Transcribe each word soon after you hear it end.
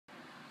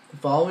The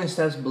following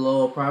steps below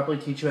will properly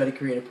teach you how to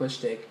create a push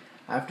stick.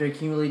 After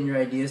accumulating your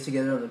ideas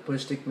together on the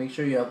push stick, make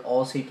sure you have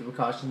all safety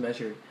precautions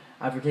measured.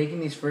 After taking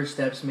these first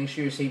steps, make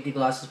sure your safety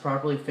glasses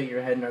properly fit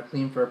your head and are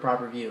clean for a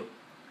proper view.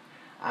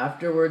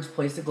 Afterwards,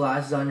 place the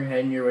glasses on your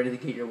head and you're ready to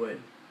get your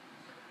wood.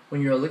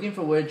 When you are looking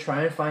for wood,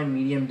 try and find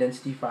medium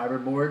density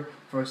fiberboard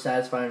for a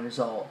satisfying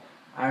result.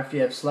 After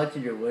you have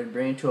selected your wood,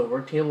 bring it to a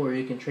work table where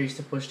you can trace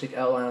the push stick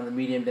outline on the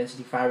medium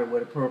density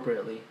fiberwood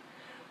appropriately.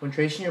 When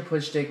tracing your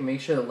push stick,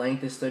 make sure the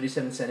length is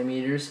 37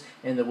 centimeters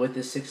and the width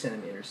is 6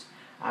 centimeters.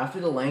 After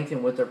the length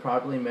and width are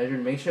properly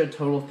measured, make sure the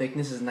total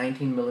thickness is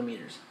 19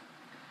 millimeters.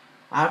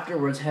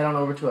 Afterwards, head on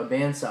over to a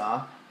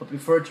bandsaw, but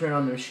before turning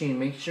on the machine,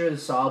 make sure the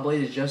saw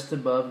blade is just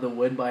above the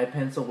wood by a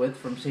pencil width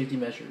from safety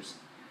measures.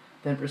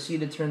 Then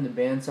proceed to turn the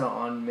bandsaw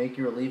on and make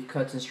your relief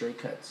cuts and straight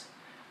cuts.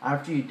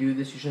 After you do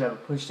this, you should have a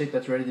push stick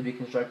that's ready to be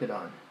constructed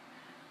on.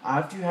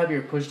 After you have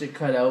your push stick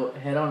cut out,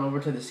 head on over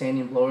to the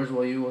sanding blowers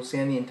where you will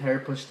sand the entire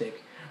push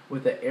stick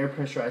with an air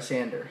pressurized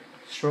sander.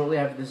 Shortly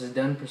after this is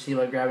done, proceed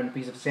by grabbing a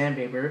piece of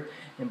sandpaper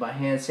and by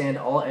hand sand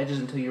all edges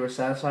until you are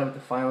satisfied with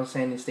the final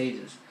sanding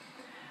stages.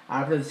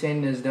 After the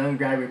sanding is done,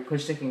 grab your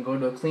push stick and go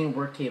to a clean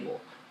work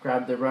table.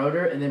 Grab the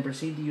router and then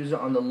proceed to use it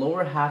on the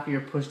lower half of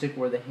your push stick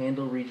where the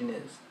handle region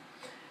is.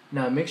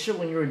 Now make sure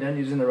when you are done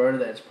using the router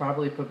that it's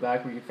properly put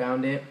back where you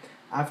found it.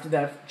 After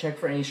that, check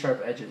for any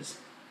sharp edges.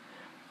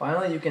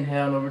 Finally, you can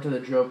head on over to the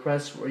drill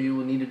press where you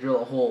will need to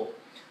drill a hole.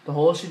 The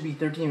hole should be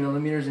 13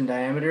 millimeters in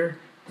diameter.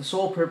 The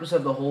sole purpose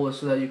of the hole is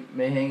so that you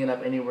may hang it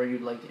up anywhere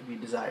you'd like if you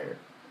desire.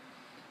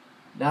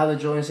 Now the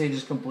drilling stage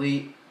is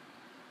complete.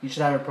 You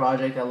should have a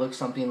project that looks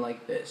something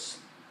like this.